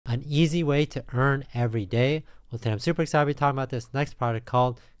an easy way to earn every day. Well, today I'm super excited to be talking about this next project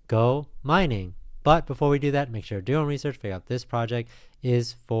called GoMining. But before we do that, make sure to do your own research, figure out this project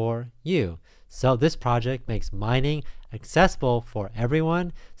is for you. So this project makes mining accessible for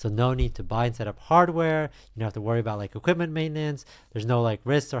everyone. So no need to buy and set up hardware. You don't have to worry about like equipment maintenance. There's no like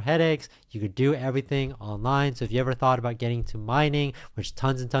risks or headaches. You could do everything online. So if you ever thought about getting to mining, which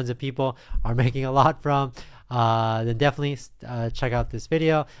tons and tons of people are making a lot from, then definitely check out this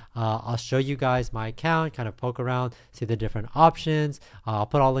video. I'll show you guys my account, kind of poke around, see the different options. I'll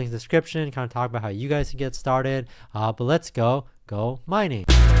put all links in the description, kind of talk about how you guys can get started. But let's go mining.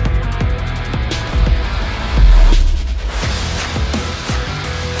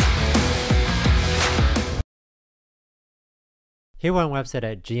 Here we're on the website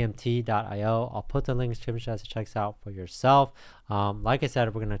at gmt.io. I'll put the link in the description to check this out for yourself. Like I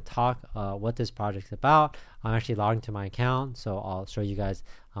said, we're going to talk what this project's about. I'm actually logged into my account, so I'll show you guys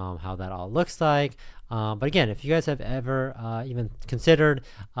how that all looks like. But again, if you guys have ever even considered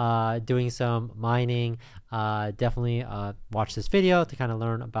doing some mining, definitely watch this video to kind of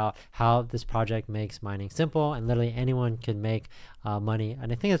learn about how this project makes mining simple, and literally anyone can make money.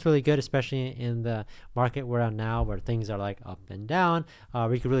 And I think it's really good, especially in the market we're on now, where things are like up and down.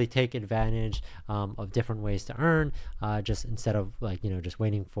 We could really take advantage of different ways to earn, just instead of like, just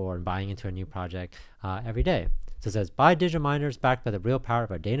waiting for and buying into a new project every day. So it says, buy digital miners backed by the real power of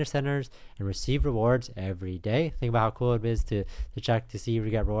our data centers and receive rewards every day. Think about how cool it is to check to see if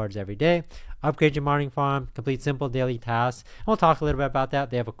you get rewards every day. Upgrade your mining farm, complete simple daily tasks. And we'll talk a little bit about that.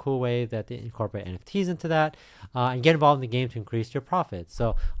 They have a cool way that they incorporate NFTs into that, and get involved in the game to increase your profits.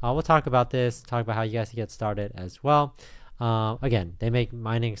 So we'll talk about this, talk about how you guys can get started as well. Again, they make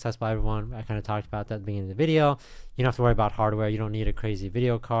mining accessible to everyone. I kind of talked about that at the beginning of the video. You don't have to worry about hardware. You don't need a crazy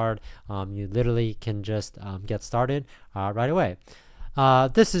video card. You literally can just get started right away.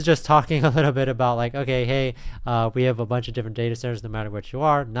 This is just talking a little bit about like, okay, hey, we have a bunch of different data centers no matter what you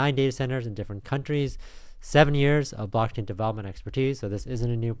are, 9 data centers in different countries, 7 years of blockchain development expertise. So this isn't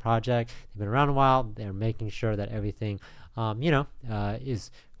a new project. They've been around a while. They're making sure that everything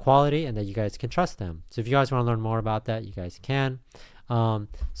is quality and that you guys can trust them. So if you guys want to learn more about that, you guys can.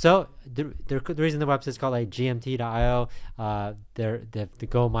 So the reason the website is called like gmt.io, they're the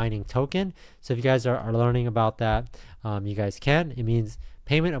GoMining token. So if you guys are learning about that, you guys can. It means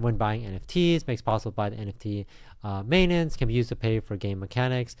payment of when buying NFTs, makes possible by the NFT maintenance, can be used to pay for game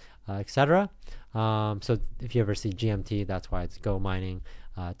mechanics, etc. So if you ever see GMT, that's why it's GoMining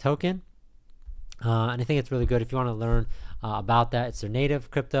token. And I think it's really good if you want to learn about that. It's their native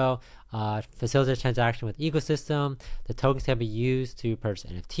crypto, facilitates transaction with ecosystem. The tokens can be used to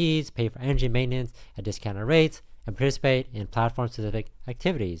purchase NFTs, pay for energy maintenance at discounted rates, and participate in platform-specific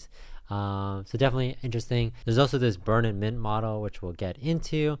activities. So definitely interesting. There's also this burn and mint model, which we'll get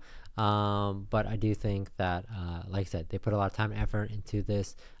into. But I do think that, like I said, they put a lot of time and effort into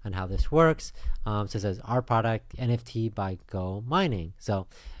this and how this works. So it says, our product, NFT by GoMining. So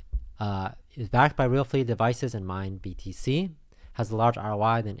is backed by real fleet devices and mine BTC, has a large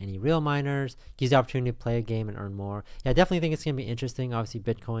ROI than any real miners, gives the opportunity to play a game and earn more. Yeah, I definitely think it's going to be interesting. Obviously,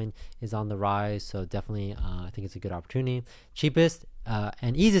 Bitcoin is on the rise, so definitely I think it's a good opportunity. Cheapest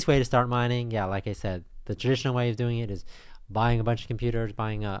and easiest way to start mining. Yeah, like I said, the traditional way of doing it is buying a bunch of computers,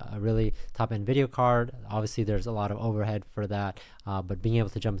 buying a really top-end video card. Obviously, there's a lot of overhead for that, but being able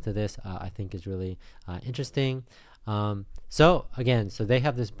to jump into this, I think is really interesting. So again, so they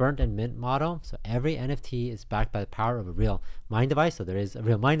have this burnt and mint model. So every NFT is backed by the power of a real mining device. So there is a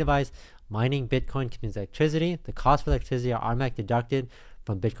real mining device. Mining Bitcoin consumes electricity. The cost for electricity are automatically deducted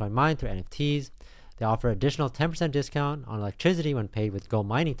from Bitcoin mined through NFTs. They offer additional 10% discount on electricity when paid with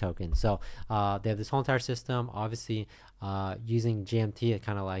GoMining tokens. So they have this whole entire system. Obviously, using GMT is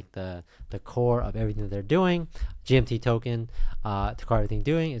kind of like the core of everything that they're doing. GMT token to core everything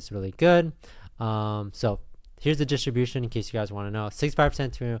doing is really good. So here's the distribution in case you guys want to know.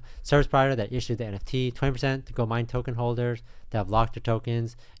 65% to service provider that issued the NFT, 20% to GoMine token holders that have locked their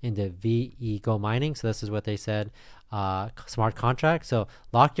tokens into VE GoMining. So this is what they said, smart contract. So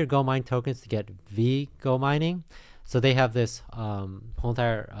lock your GoMine tokens to get V GoMining. So they have this whole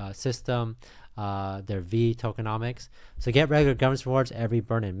entire system, their V tokenomics. So get regular governance rewards every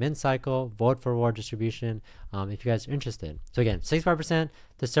burn and mint cycle. Vote for reward distribution if you guys are interested. So again, 65%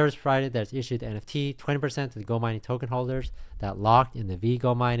 to service provider that's issued the NFT, 20% to the GoMining token holders that locked in the V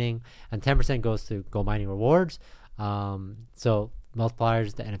GoMining, and 10% goes to GoMining rewards. So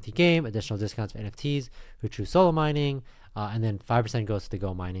multipliers the NFT game, additional discounts for NFTs who choose solo mining, and then 5% goes to the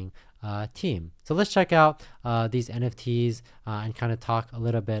GoMining team. So let's check out these NFTs and kind of talk a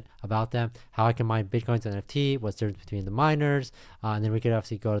little bit about them, how I can mine Bitcoins and NFT, what's the difference between the miners, and then we could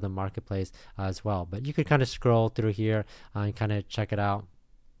obviously go to the marketplace as well. But you could kind of scroll through here and kind of check it out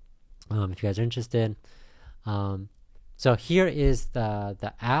if you guys are interested. So here is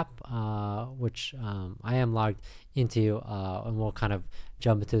the app, which I am logged into, and we'll kind of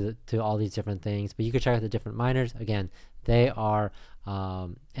jump into all these different things. But you can check out the different miners. Again, they are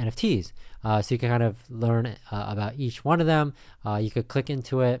NFTs, so you can kind of learn about each one of them. You could click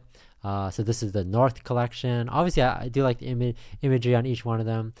into it. So this is the North collection. Obviously, I do like the imagery on each one of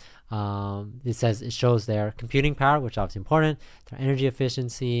them. It shows their computing power, which is obviously important, their energy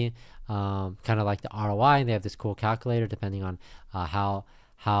efficiency, kind of like the ROI, and they have this cool calculator depending on how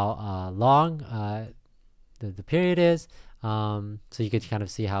long the period is. So you could kind of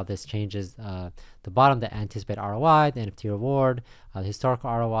see how this changes the bottom, the anticipated ROI, the NFT reward, the historical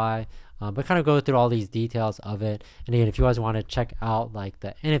ROI, but kind of go through all these details of it. And again, if you guys want to check out like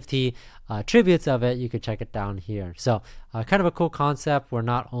the NFT tributes of it, you could check it down here. So kind of a cool concept where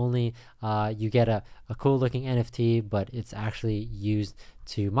not only you get a cool looking NFT, but it's actually used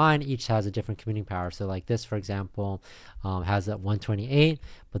to mine. Each has a different computing power. So like this, for example, has a 128,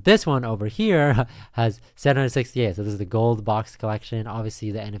 but this one over here has 768. So this is the gold box collection.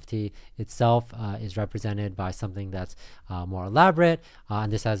 Obviously the NFT itself is represented by something that's more elaborate,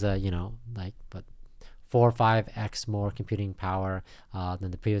 and this has a, you know, like, but 4 or 5x more computing power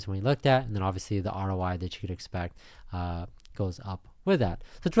than the previous one we looked at. And then obviously the ROI that you could expect goes up with that.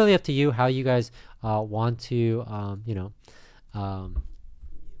 So it's really up to you how you guys want to,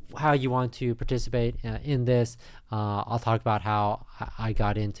 how you want to participate in this. I'll talk about how I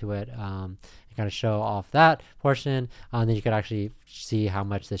got into it and kind of show off that portion. And then you could actually see how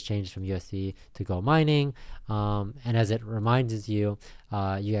much this changes from USD to GoMining. And as it reminds you,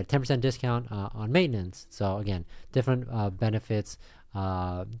 you get a 10% discount on maintenance. So again, different benefits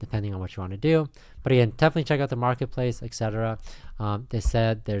depending on what you want to do. But again, definitely check out the marketplace, etc. They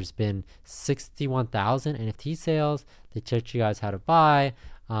said there's been 61,000 NFT sales. They teach you guys how to buy.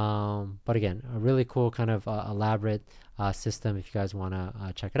 But again, a really cool kind of elaborate system if you guys want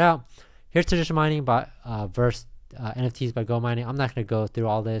to check it out. Here's traditional mining versus NFTs by GoMining. I'm not going to go through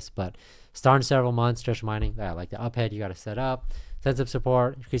all this, but start in several months. Traditional mining, like the uphead, you got to set up, sensitive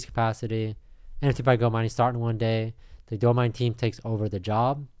support, increase capacity. NFT by GoMining, start in one day. The GoMining team takes over the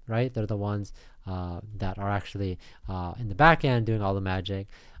job, right? They're the ones that are actually in the back end doing all the magic.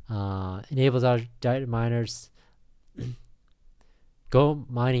 Enables our data miners.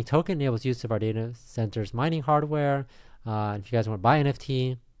 GoMining token enables use of our data centers mining hardware. If you guys want to buy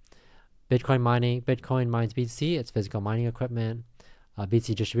NFT, Bitcoin mining, Bitcoin mines BTC, it's physical mining equipment.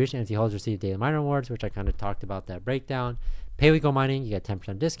 BTC distribution, NFT holders receive daily miner rewards, which I kind of talked about that breakdown. Pay with GoMining, you get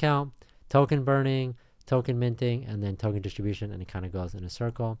 10% discount. Token burning, token minting, and then token distribution, and it kind of goes in a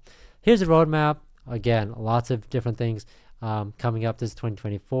circle. Here's a roadmap. Again, lots of different things coming up. This is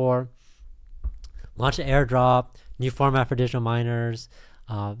 2024. Launch an airdrop, new format for digital miners,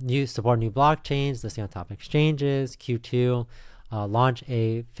 support new blockchains, listing on top exchanges. Q2, launch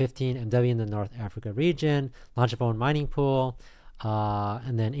a 15 MW in the North Africa region, launch a own mining pool,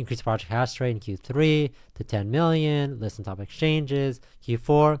 and then increase project hash rate in Q3 to 10 million, list on top exchanges.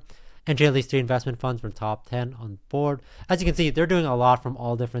 Q4, entry at least 3 investment funds from top 10 on board. As you can see, they're doing a lot from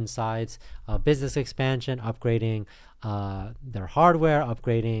all different sides. Business expansion, upgrading their hardware,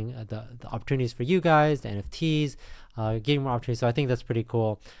 upgrading the opportunities for you guys, the NFTs, getting more opportunities. So I think that's pretty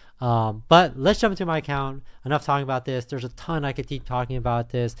cool. But let's jump into my account. Enough talking about this. There's a ton I could keep talking about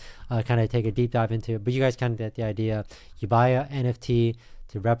this, kind of take a deep dive into it. But you guys kind of get the idea. You buy an NFT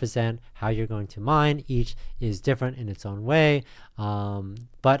to represent how you're going to mine. Each is different in its own way.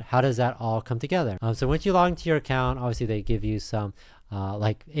 But how does that all come together? So once you log into your account, obviously they give you some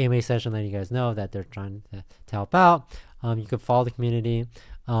like AMA session, letting you guys know that they're trying to help out. You could follow the community.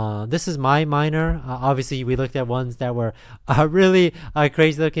 This is my miner. Obviously we looked at ones that were really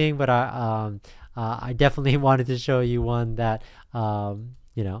crazy looking, but I definitely wanted to show you one that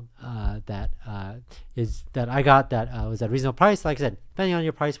that I got that was at a reasonable price. Like I said, depending on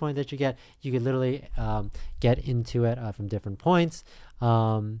your price point that you get, you could literally get into it from different points.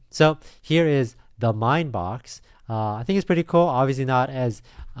 So here is the mine box. I think it's pretty cool. Obviously not as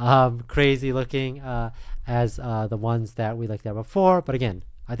crazy looking as the ones that we looked at before, but again,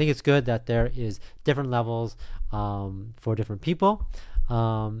 I think it's good that there is different levels for different people.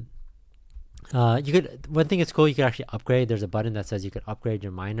 You could, one thing is cool, you could actually upgrade. There's a button that says you could upgrade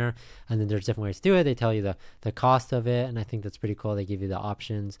your miner, and then there's different ways to do it. They tell you the cost of it, and I think that's pretty cool. They give you the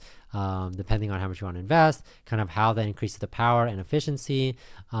options depending on how much you want to invest, kind of how that increases the power and efficiency.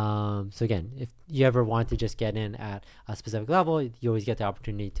 So again, if you ever want to just get in at a specific level, you always get the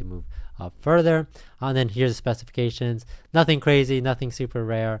opportunity to move up further. And then here's the specifications. Nothing crazy, nothing super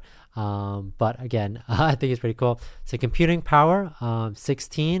rare. But again, I think it's pretty cool. So computing power,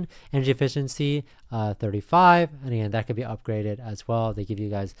 16, energy efficiency, 35, and again, that could be upgraded as well. They give you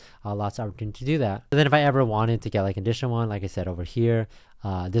guys lots of opportunity to do that. And then if I ever wanted to get like an additional one, like I said over here,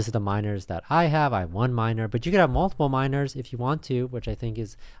 this is the miners that I have. I have one miner, but you could have multiple miners if you want to, which I think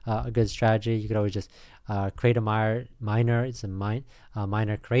is a good strategy. You could always just create a miner. It's a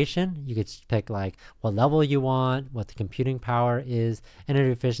miner creation. You could pick like what level you want, what the computing power is,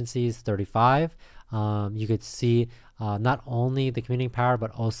 energy efficiency is 35. You could see not only the computing power, but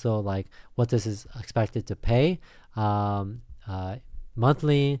also like what this is expected to pay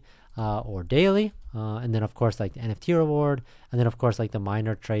monthly or daily. And then of course like the NFT reward, and then of course like the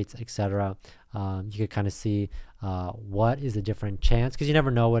miner traits, etc. You could kind of see what is a different chance, because you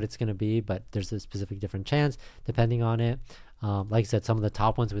never know what it's going to be, but there's a specific different chance depending on it. Like I said, some of the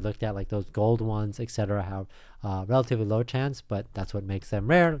top ones we looked at, like those gold ones, etc., have relatively low chance, but that's what makes them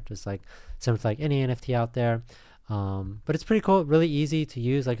rare, just like similar to like any NFT out there. But it's pretty cool, really easy to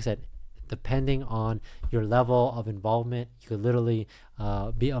use. Like I said, depending on your level of involvement, you could literally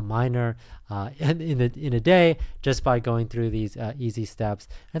be a miner in a day just by going through these easy steps.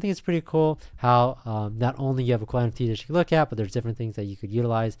 I think it's pretty cool how not only you have a cool NFT that you can look at, but there's different things that you could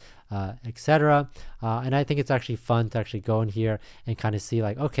utilize, etc. And I think it's actually fun to actually go in here and kind of see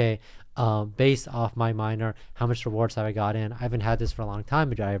like, okay, based off my miner, how much rewards have I gotten? I haven't had this for a long time,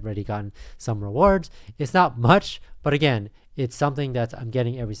 but I've already gotten some rewards. It's not much, but again, it's something that I'm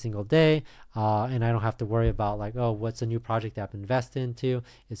getting every single day, and I don't have to worry about like, oh, what's a new project that I've invested into.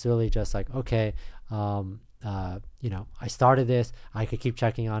 It's really just like, okay, you know, I started this, I could keep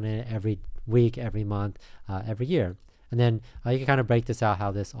checking on it every week, every month, every year. And then you can kind of break this out,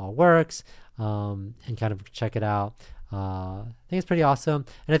 how this all works, and kind of check it out. I think it's pretty awesome.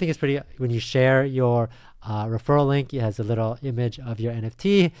 And I think it's pretty, when you share your referral link, it has a little image of your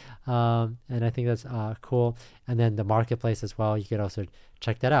NFT, and I think that's cool. And then the marketplace as well, you could also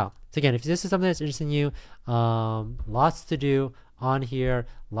check that out. So again, if this is something that's interesting you, lots to do on here,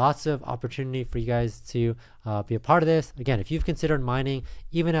 lots of opportunity for you guys to be a part of this. Again, if you've considered mining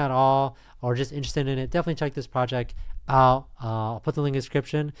even at all, or just interested in it, definitely check this project out. I'll put the link in the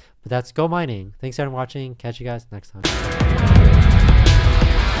description, but that's GoMining. Thanks everyone for watching. Catch you guys next time.